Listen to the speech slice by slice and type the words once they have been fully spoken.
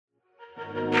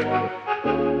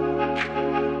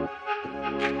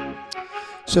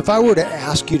So if I were to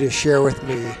ask you to share with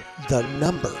me the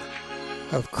number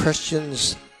of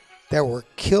Christians that were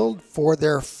killed for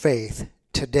their faith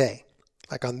today,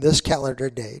 like on this calendar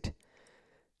date,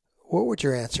 what would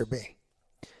your answer be?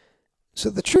 So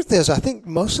the truth is, I think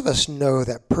most of us know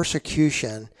that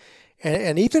persecution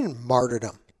and even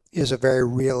martyrdom is a very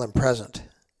real and present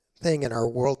thing in our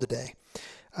world today.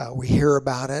 We hear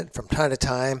about it from time to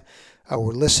time.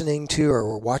 We're listening to or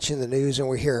we're watching the news and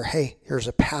we hear, hey, here's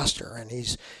a pastor and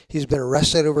he's been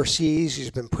arrested overseas.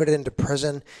 He's been put into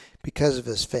prison because of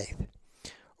his faith.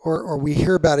 Or we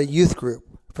hear about a youth group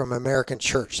from American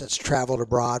church that's traveled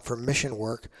abroad for mission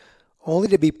work only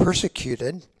to be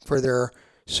persecuted for their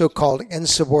so-called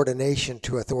insubordination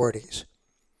to authorities.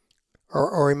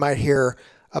 Or we might hear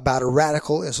about a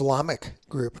radical Islamic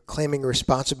group claiming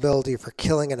responsibility for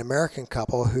killing an American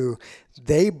couple who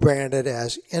they branded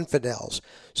as infidels.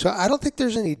 So I don't think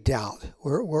there's any doubt.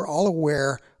 We're all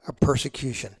aware of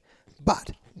persecution.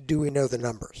 But do we know the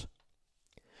numbers?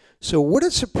 So would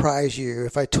it surprise you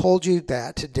if I told you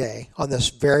that today, on this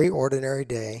very ordinary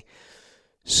day,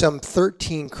 some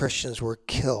 13 Christians were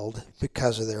killed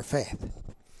because of their faith?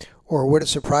 Or would it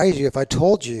surprise you if I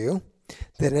told you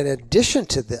that in addition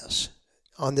to this,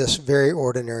 on this very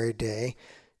ordinary day,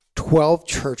 12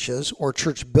 churches or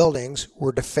church buildings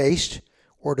were defaced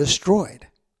or destroyed?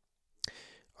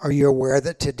 Are you aware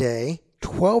that today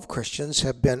 12 Christians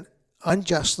have been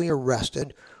unjustly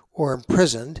arrested or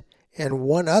imprisoned and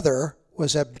one other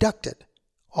was abducted,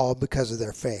 all because of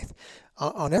their faith?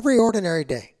 On every ordinary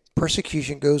day,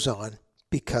 persecution goes on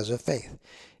because of faith.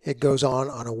 It goes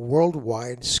on a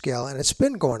worldwide scale, and it's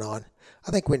been going on. I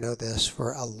think we know this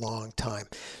for a long time.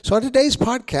 So on today's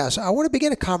podcast, I want to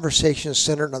begin a conversation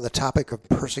centered on the topic of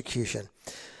persecution.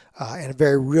 In a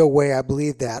very real way, I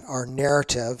believe that our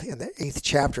narrative in the 8th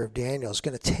chapter of Daniel is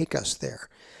going to take us there.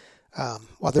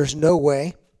 While there's no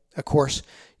way, of course,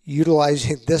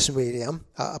 utilizing this medium,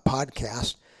 a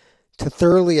podcast, to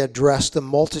thoroughly address the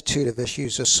multitude of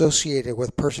issues associated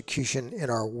with persecution in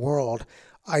our world,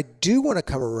 I do want to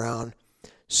come around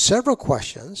several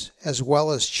questions as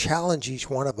well as challenge each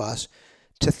one of us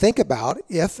to think about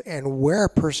if and where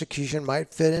persecution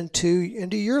might fit into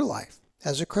your life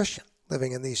as a Christian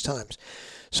living in these times.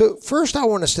 So first, I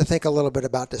want us to think a little bit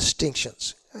about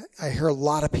distinctions. I hear a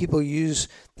lot of people use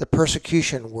the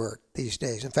persecution word these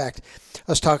days. In fact,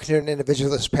 I was talking to an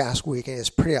individual this past week and he was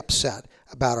pretty upset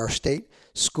about our state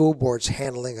school board's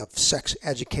handling of sex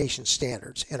education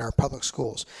standards in our public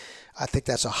schools. I think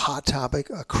that's a hot topic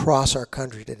across our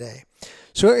country today.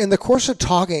 So in the course of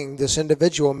talking, this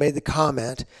individual made the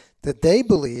comment that they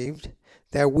believed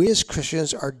that we as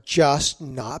Christians are just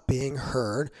not being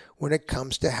heard when it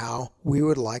comes to how we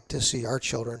would like to see our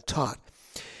children taught.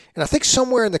 And I think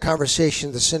somewhere in the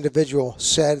conversation, this individual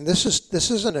said, and this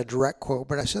isn't a direct quote,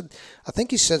 but I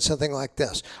think he said something like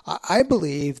this: I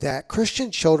believe that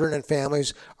Christian children and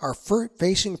families are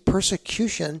facing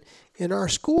persecution in our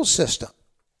school system.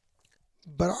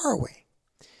 But are we?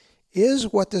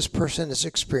 Is what this person is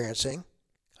experiencing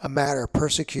a matter of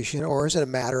persecution, or is it a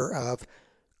matter of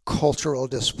cultural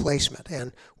displacement?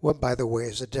 And what, by the way,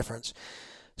 is the difference?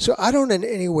 So I don't in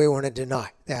any way want to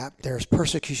deny that there's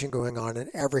persecution going on in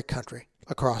every country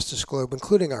across this globe,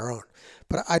 including our own.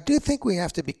 But I do think we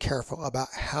have to be careful about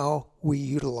how we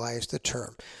utilize the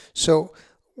term. So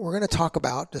we're going to talk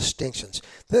about distinctions.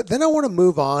 Then I want to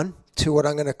move on to what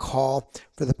I'm going to call,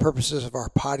 for the purposes of our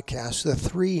podcast, the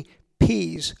 3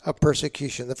 P's of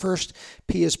persecution. The first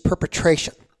P is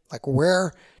perpetration. Like,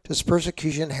 where does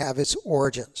persecution have its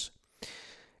origins?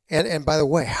 And by the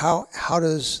way, how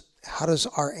does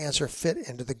our answer fit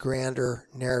into the grander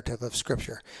narrative of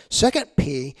Scripture? Second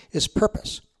P is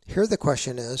purpose. Here the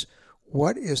question is,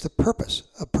 what is the purpose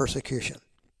of persecution?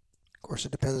 Of course,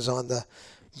 it depends on the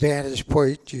vantage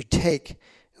point you take,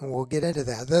 and we'll get into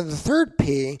that. Then the third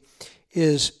P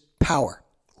is power,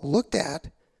 looked at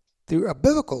through a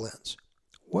biblical lens.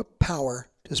 What power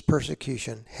does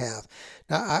persecution have?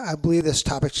 Now, I believe this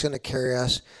topic's going to carry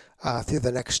us through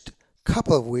the next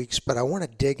couple of weeks, but I want to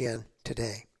dig in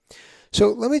today. So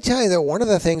let me tell you that one of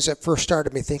the things that first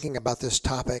started me thinking about this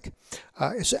topic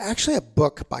is actually a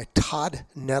book by Todd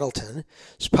Nettleton.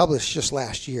 It's published just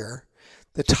last year.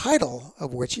 The title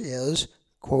of which is,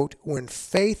 quote, "When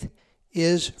Faith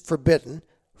is Forbidden,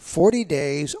 40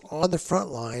 Days on the Front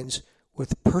Lines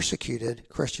with Persecuted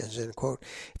Christians," end quote.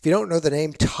 If you don't know the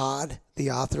name Todd, the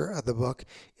author of the book,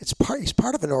 he's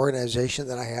part of an organization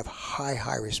that I have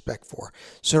high respect for.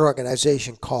 It's an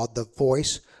organization called the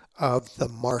Voice of the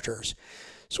Martyrs.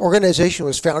 This organization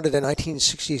was founded in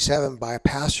 1967 by a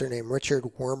pastor named Richard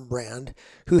Wurmbrand,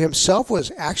 who himself was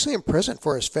actually imprisoned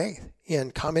for his faith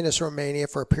in communist Romania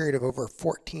for a period of over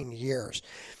 14 years.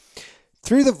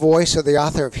 Through the voice of the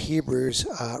author of Hebrews,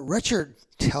 Richard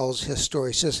tells his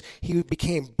story. He says he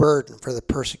became burden for the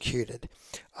persecuted.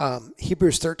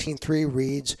 Hebrews 13:3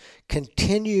 reads,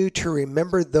 "Continue to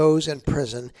remember those in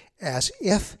prison as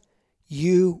if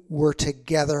you were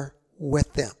together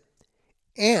with them,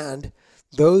 and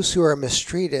those who are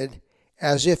mistreated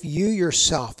as if you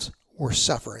yourselves were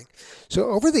suffering." So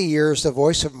over the years, the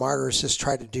Voice of Martyrs has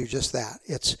tried to do just that.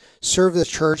 It's served the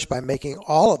church by making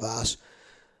all of us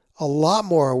a lot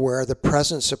more aware of the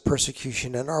presence of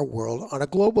persecution in our world on a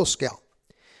global scale,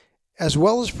 as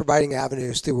well as providing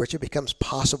avenues through which it becomes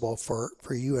possible for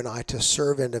you and I to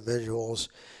serve individuals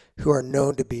who are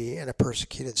known to be in a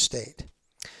persecuted state.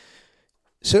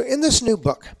 So in this new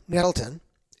book, Nettleton,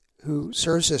 who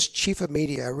serves as chief of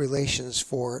media relations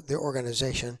for the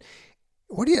organization,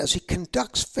 what he does, he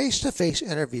conducts face-to-face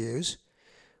interviews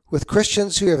with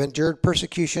Christians who have endured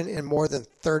persecution in more than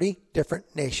 30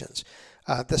 different nations.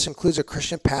 This includes a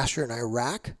Christian pastor in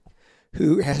Iraq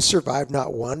who has survived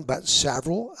not one but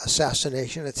several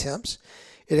assassination attempts.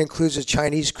 It includes a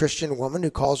Chinese Christian woman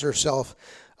who calls herself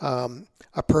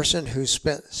a person who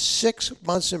spent 6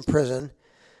 months in prison.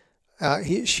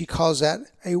 She calls that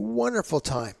a wonderful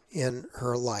time in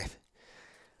her life.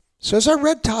 So as I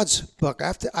read Todd's book, I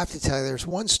have to tell you, there's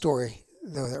one story,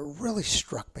 though, that really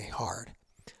struck me hard.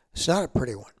 It's not a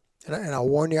pretty one. And I'll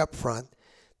warn you up front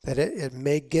that it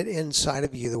may get inside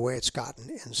of you the way it's gotten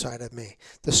inside of me.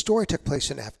 The story took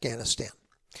place in Afghanistan.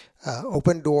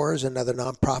 Open Doors, another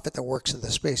nonprofit that works in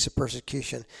the space of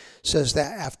persecution, says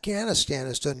that Afghanistan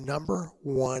is the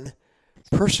 #1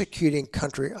 persecuting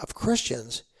country of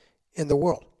Christians in the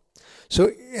world. So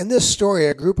in this story,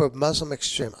 a group of Muslim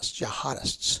extremists,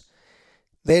 jihadists,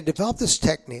 they had developed this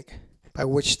technique by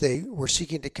which they were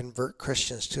seeking to convert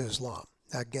Christians to Islam.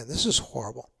 Now again, this is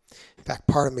horrible. In fact,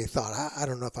 part of me thought, I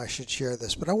don't know if I should share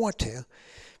this, but I want to,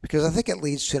 because I think it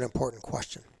leads to an important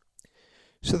question.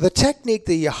 So the technique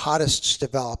the jihadists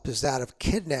developed is that of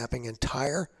kidnapping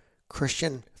entire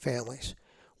Christian families.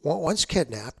 Once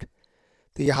kidnapped,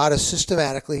 the jihadists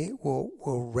systematically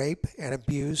will rape and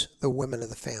abuse the women of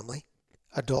the family,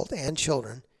 adult and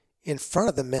children, in front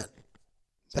of the men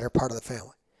that are part of the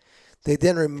family. They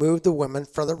then remove the women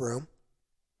from the room,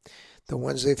 the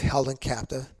ones they've held in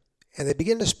captive, and they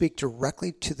begin to speak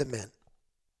directly to the men.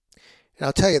 And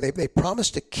I'll tell you, they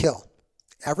promise to kill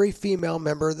every female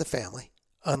member of the family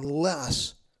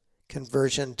unless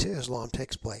conversion to Islam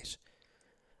takes place.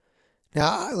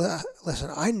 Now,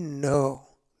 listen, I know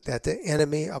that the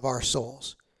enemy of our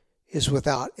souls is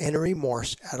without any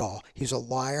remorse at all. He's a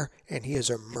liar and he is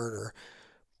a murderer.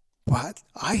 But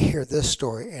I hear this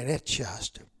story and it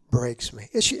just breaks me.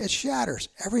 It shatters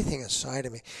everything inside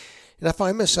of me. And I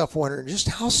find myself wondering just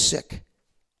how sick,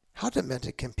 how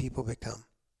demented can people become?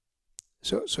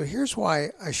 So here's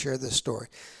why I share this story.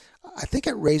 I think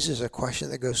it raises a question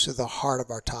that goes to the heart of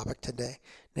our topic today,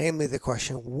 namely the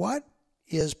question, what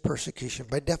is persecution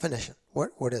by definition?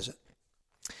 What is it?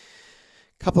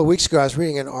 A couple of weeks ago, I was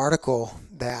reading an article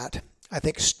that I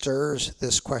think stirs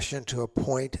this question to a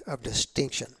point of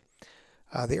distinction.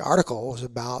 The article was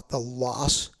about the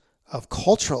loss of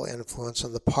cultural influence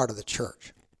on the part of the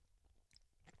church.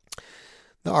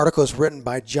 The article is written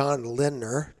by John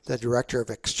Lindner, the director of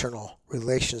external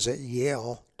relations at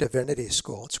Yale Divinity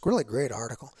School. It's a really great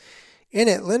article. In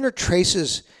it, Lindner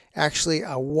traces actually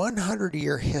a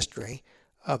 100-year history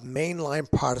of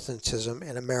mainline Protestantism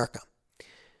in America.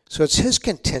 So it's his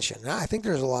contention, and I think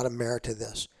there's a lot of merit to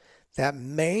this, that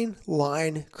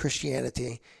mainline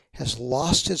Christianity has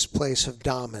lost its place of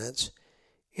dominance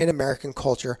in American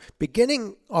culture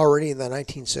beginning already in the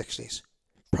 1960s.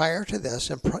 Prior to this,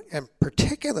 and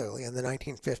particularly in the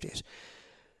 1950s,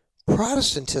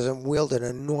 Protestantism wielded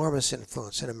enormous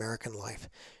influence in American life.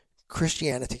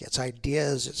 Christianity, its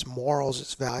ideas, its morals,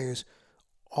 its values,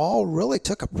 all really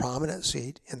took a prominent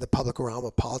seat in the public realm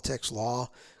of politics, law,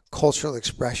 cultural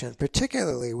expression,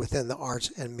 particularly within the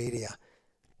arts and media.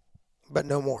 But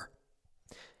no more.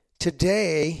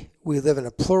 Today, we live in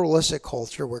a pluralistic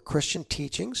culture where Christian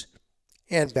teachings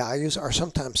and values are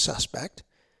sometimes suspect,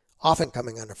 often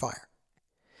coming under fire.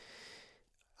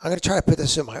 I'm going to try to put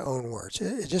this in my own words.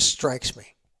 It just strikes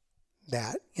me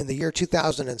that in the year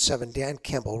 2007, Dan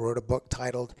Kimball wrote a book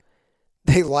titled,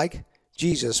 "They Like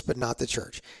Jesus But Not the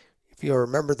Church." If you'll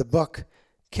remember the book,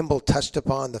 Kimball touched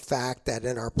upon the fact that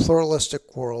in our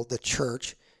pluralistic world, the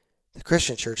church, the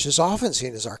Christian church, is often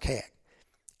seen as archaic,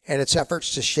 and its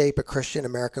efforts to shape a Christian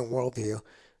American worldview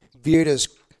viewed as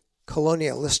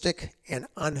colonialistic, and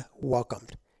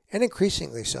unwelcomed, and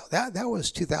increasingly so. That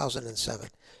was 2007.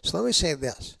 So let me say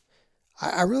this.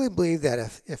 I really believe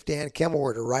that if Dan Kimmel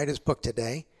were to write his book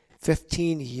today,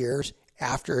 15 years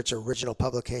after its original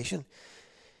publication,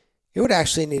 it would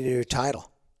actually need a new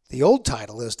title. The old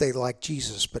title is They Like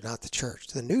Jesus But Not the Church.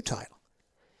 The new title,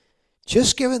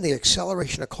 just given the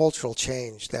acceleration of cultural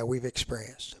change that we've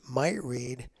experienced, might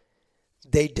read,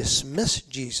 They Dismiss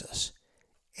Jesus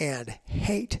and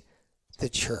Hate the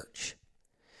Church.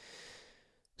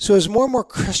 So as more and more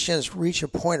Christians reach a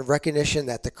point of recognition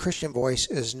that the Christian voice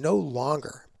is no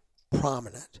longer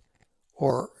prominent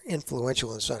or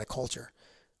influential inside a culture,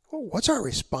 what's our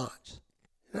response?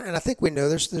 And I think we know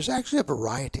there's actually a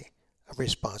variety of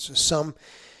responses. Some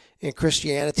in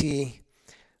Christianity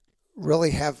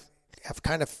really have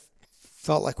kind of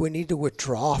felt like we need to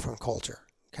withdraw from culture,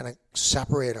 kind of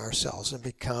separate ourselves and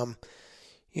become,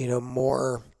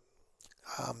 more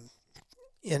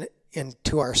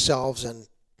into ourselves and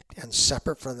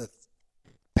separate from the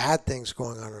bad things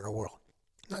going on in our world.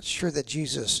 Not sure that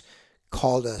Jesus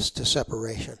called us to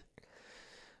separation.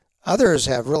 Others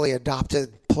have really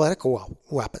adopted political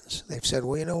weapons. They've said,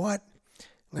 well, you know what?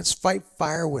 Let's fight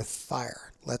fire with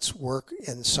fire. Let's work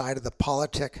inside of the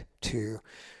politic to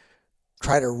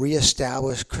try to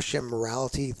reestablish Christian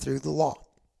morality through the law.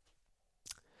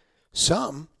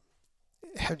 Some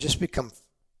have just become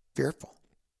fearful.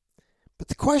 But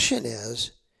the question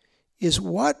is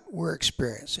what we're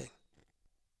experiencing,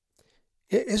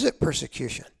 is it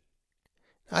persecution?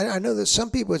 I know that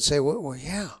some people would say, well,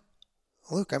 yeah,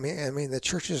 look, I mean, the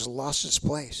church has lost its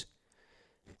place.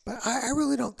 But I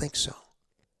really don't think so.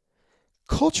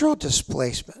 Cultural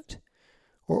displacement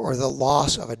or the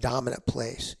loss of a dominant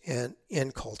place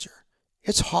in culture,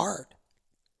 it's hard.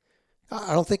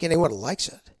 I don't think anyone likes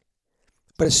it.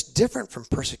 But it's different from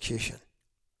persecution.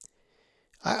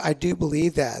 I do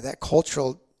believe that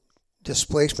cultural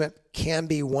displacement can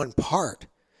be one part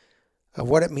of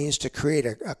what it means to create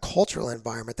a cultural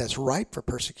environment that's ripe for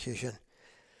persecution.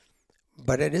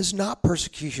 But it is not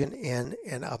persecution in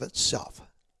and of itself.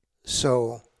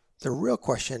 So the real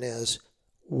question is,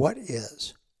 what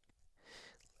is?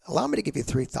 Allow me to give you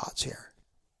 3 thoughts here.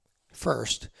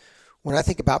 First, when I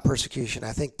think about persecution,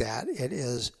 I think that it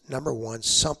is, number one,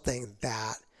 something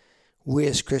that we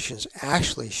as Christians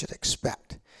actually should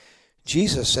expect.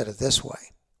 Jesus said it this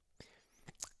way.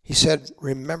 He said,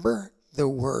 remember the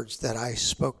words that I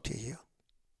spoke to you.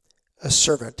 A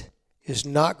servant is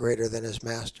not greater than his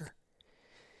master.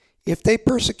 If they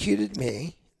persecuted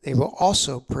me, they will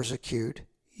also persecute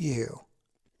you.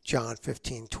 John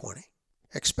 15:20.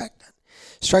 Expect it.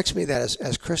 Strikes me that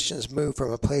as Christians move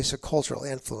from a place of cultural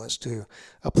influence to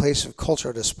a place of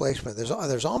cultural displacement,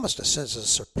 there's almost a sense of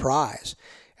surprise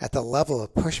at the level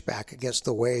of pushback against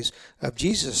the ways of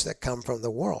Jesus that come from the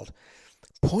world.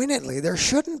 Poignantly, there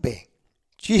shouldn't be.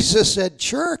 Jesus said,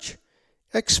 church,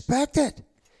 expect it.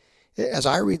 As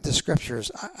I read the scriptures,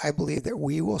 I believe that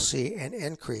we will see an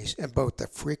increase in both the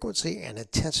frequency and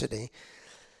intensity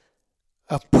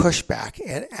of pushback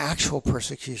and actual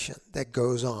persecution that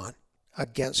goes on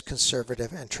against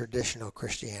conservative and traditional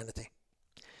Christianity.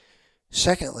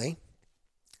 Secondly,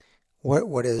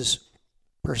 what is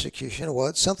persecution? Well,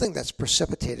 it's something that's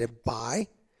precipitated by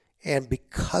and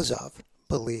because of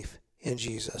belief in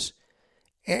Jesus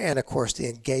and, of course, the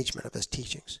engagement of his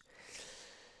teachings.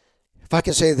 If I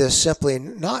can say this simply,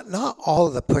 not all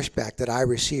of the pushback that I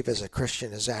receive as a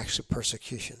Christian is actually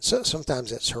persecution. So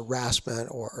sometimes it's harassment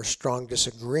or strong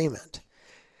disagreement.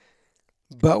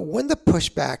 But when the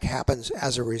pushback happens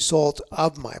as a result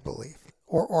of my belief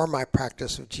or my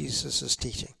practice of Jesus'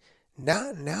 teaching,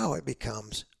 now it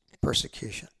becomes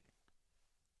persecution.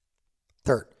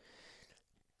 Third,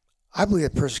 I believe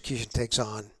that persecution takes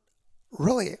on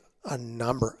really a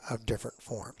number of different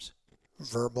forms: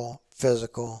 verbal,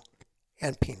 physical,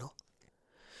 and penal.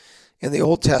 In the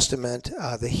Old Testament,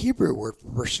 the Hebrew word for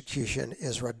persecution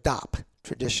is radap,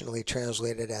 traditionally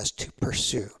translated as to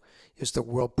pursue. Is the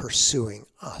world pursuing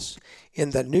us?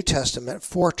 In the New Testament,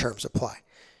 4 terms apply.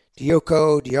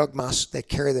 Dioko, diogmas, they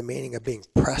carry the meaning of being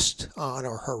pressed on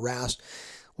or harassed,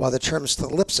 while the terms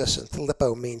thalipsis and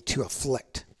thalippo mean to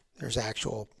afflict. There's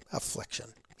actual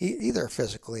affliction, either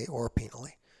physically or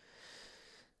penally.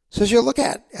 So as you look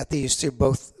at these through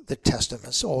both the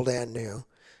Testaments, Old and New,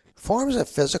 forms of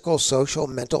physical, social,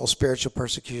 mental, spiritual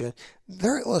persecution,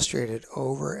 they're illustrated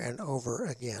over and over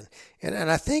again. And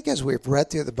I think as we've read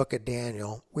through the book of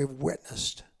Daniel, we've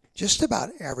witnessed just about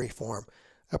every form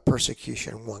of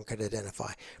persecution one could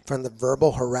identify. From the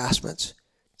verbal harassments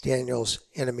Daniel's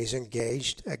enemies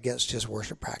engaged against his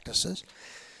worship practices,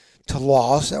 to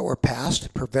laws that were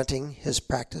passed preventing his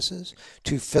practices,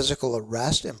 to physical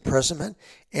arrest, imprisonment,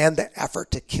 and the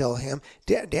effort to kill him.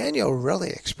 Daniel really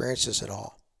experiences it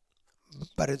all.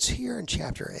 But it's here in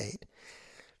chapter 8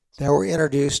 that we're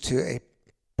introduced to a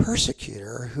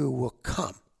persecutor who will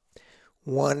come,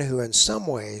 one who in some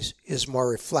ways is more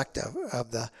reflective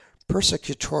of the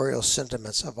persecutorial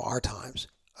sentiments of our times,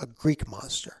 a Greek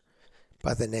monster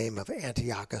by the name of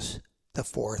Antiochus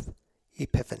IV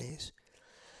Epiphanes.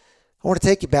 I want to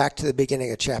take you back to the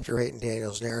beginning of chapter 8 in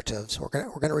Daniel's narrative. So we're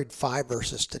going to read 5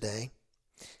 verses today,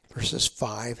 verses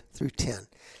 5 through 10.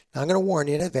 Now I'm going to warn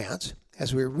you in advance,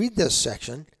 as we read this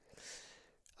section,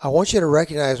 I want you to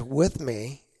recognize with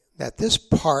me that this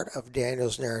part of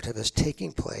Daniel's narrative is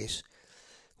taking place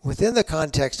within the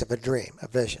context of a dream, a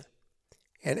vision.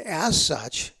 And as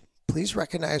such, please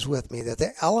recognize with me that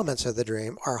the elements of the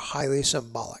dream are highly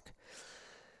symbolic.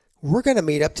 We're going to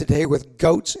meet up today with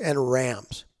goats and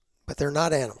rams, but they're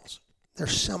not animals. They're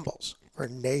symbols for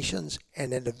nations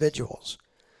and individuals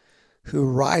who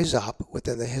rise up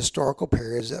within the historical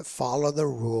periods that follow the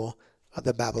rule of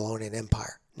the Babylonian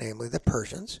Empire, namely the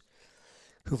Persians,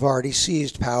 who've already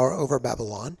seized power over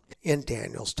Babylon in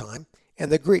Daniel's time,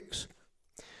 and the Greeks,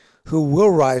 who will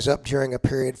rise up during a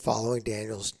period following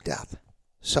Daniel's death.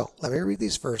 So let me read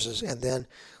these verses, and then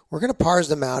we're going to parse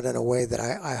them out in a way that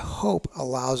I hope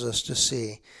allows us to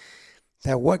see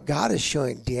that what God is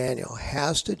showing Daniel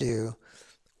has to do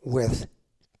with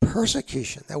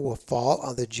persecution that will fall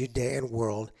on the Judean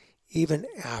world even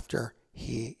after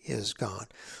he is gone.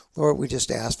 Lord, we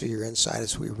just ask for your insight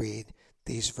as we read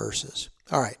these verses.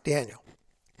 All right, Daniel,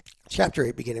 chapter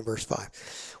 8, beginning verse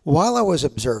 5. While I was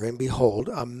observing, behold,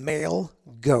 a male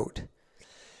goat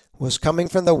was coming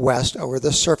from the west over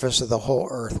the surface of the whole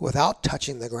earth without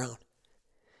touching the ground.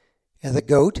 And the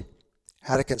goat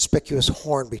had a conspicuous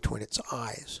horn between its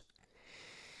eyes.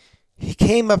 He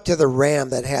came up to the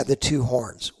ram that had the 2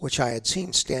 horns, which I had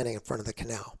seen standing in front of the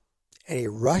canal, and he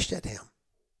rushed at him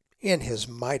in his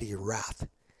mighty wrath.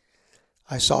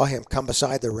 I saw him come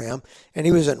beside the ram, and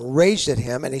he was enraged at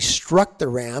him, and he struck the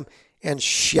ram and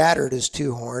shattered his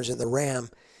 2 horns, and the ram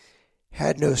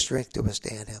had no strength to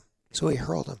withstand him. So he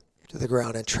hurled him to the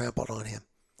ground and trampled on him,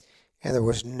 and there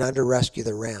was none to rescue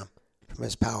the ram from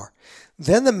his power.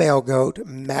 Then the male goat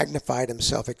magnified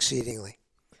himself exceedingly.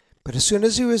 But as soon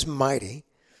as he was mighty,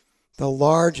 the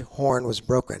large horn was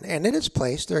broken, and in its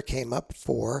place there came up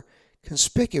 4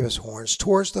 conspicuous horns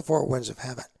towards the 4 winds of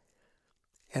heaven.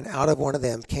 And out of one of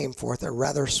them came forth a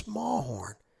rather small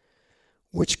horn,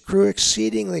 which grew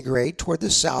exceedingly great toward the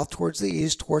south, towards the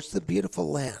east, towards the beautiful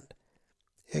land.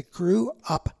 It grew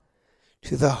up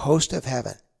to the host of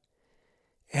heaven,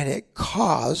 and it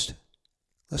caused,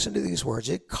 listen to these words,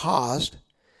 it caused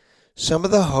some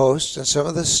of the hosts and some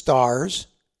of the stars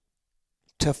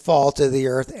to fall to the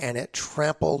earth, and it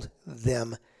trampled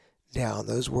them down.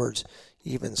 Those words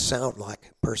even sound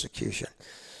like persecution.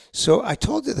 So I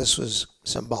told you this was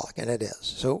symbolic, and it is.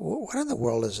 So what in the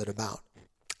world is it about?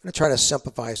 I'm going to try to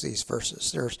simplify these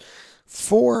verses. There's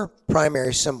 4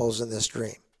 primary symbols in this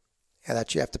dream and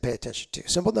that you have to pay attention to.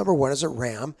 Symbol number 1 is a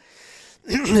ram.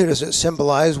 Who does it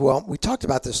symbolize? Well, we talked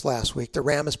about this last week. The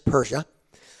ram is Persia,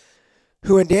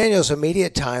 who in Daniel's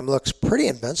immediate time looks pretty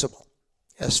invincible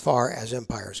as far as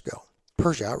empires go.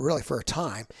 Persia, really for a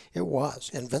time, it was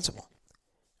invincible.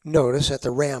 Notice that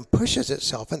the ram pushes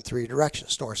itself in 3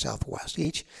 directions, north, south, west.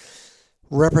 Each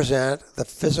represent the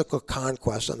physical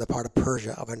conquest on the part of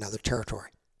Persia of another territory.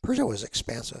 Persia was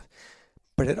expansive,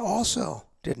 but it also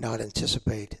did not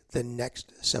anticipate the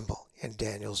next symbol in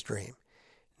Daniel's dream,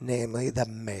 namely the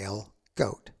male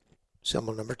goat.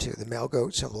 Symbol number 2, the male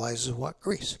goat symbolizes what?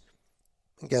 Greece.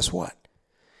 And guess what?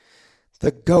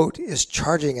 The goat is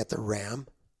charging at the ram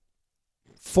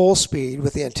full speed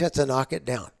with the intent to knock it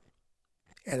down.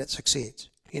 And it succeeds.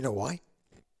 You know why?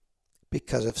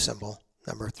 Because of symbol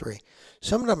number 3.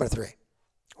 Symbol number 3.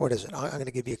 What is it? I'm going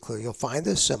to give you a clue. You'll find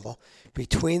this symbol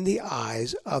between the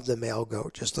eyes of the male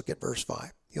goat. Just look at verse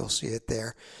 5. You'll see it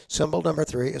there. Symbol number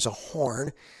 3 is a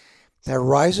horn that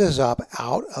rises up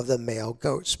out of the male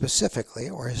goat. Specifically,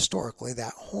 or historically,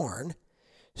 that horn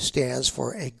stands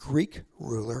for a Greek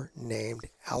ruler named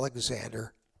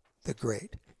Alexander the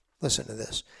Great. Listen to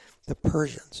this. The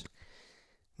Persians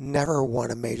never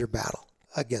won a major battle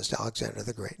against Alexander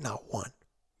the Great, not one.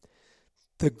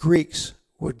 The Greeks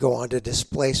would go on to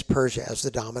displace Persia as the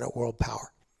dominant world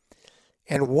power.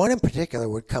 And one in particular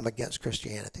would come against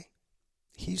Christianity.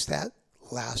 He's that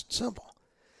last symbol.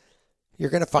 You're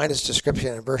going to find his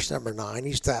description in verse number 9.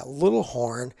 He's that little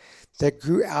horn that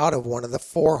grew out of one of the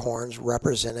 4 horns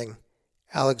representing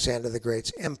Alexander the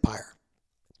Great's empire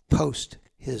post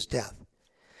his death.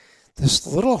 This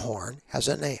little horn has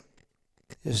a name.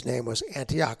 His name was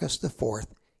Antiochus IV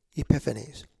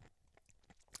Epiphanes,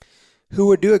 who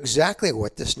would do exactly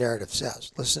what this narrative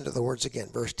says. Listen to the words again.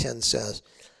 Verse 10 says,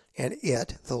 "And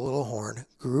it, the little horn,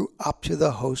 grew up to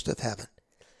the host of heaven,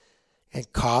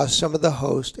 and caused some of the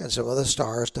host and some of the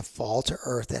stars to fall to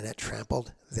earth, and it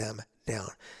trampled them down."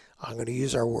 I'm going to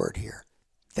use our word here.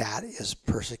 That is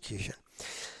persecution.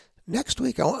 Next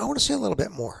week, I want to say a little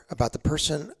bit more about the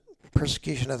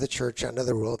persecution of the church under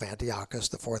the rule of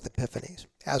Antiochus IV Epiphanes.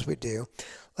 As we do,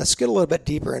 let's get a little bit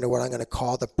deeper into what I'm going to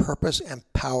call the purpose and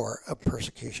power of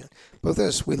persecution. Both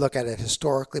as we look at it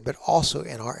historically, but also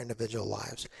in our individual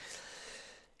lives.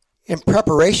 In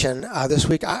preparation this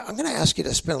week, I'm going to ask you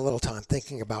to spend a little time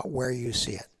thinking about where you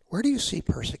see it. Where do you see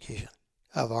persecution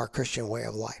of our Christian way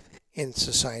of life in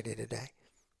society today?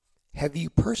 Have you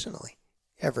personally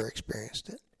ever experienced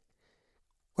it?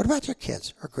 What about your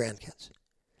kids or grandkids?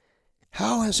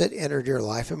 How has it entered your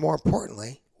life? And more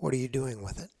importantly, what are you doing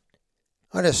with it?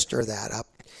 I'll just stir that up.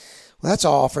 Well, that's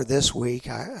all for this week.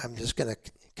 I'm just going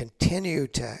to continue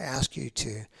to ask you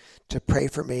to pray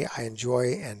for me. I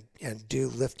enjoy and do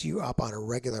lift you up on a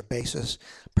regular basis,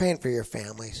 praying for your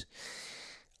families.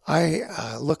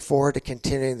 I look forward to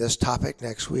continuing this topic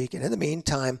next week. And in the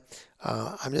meantime,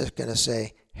 I'm just going to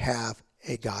say, have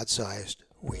a God-sized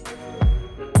week.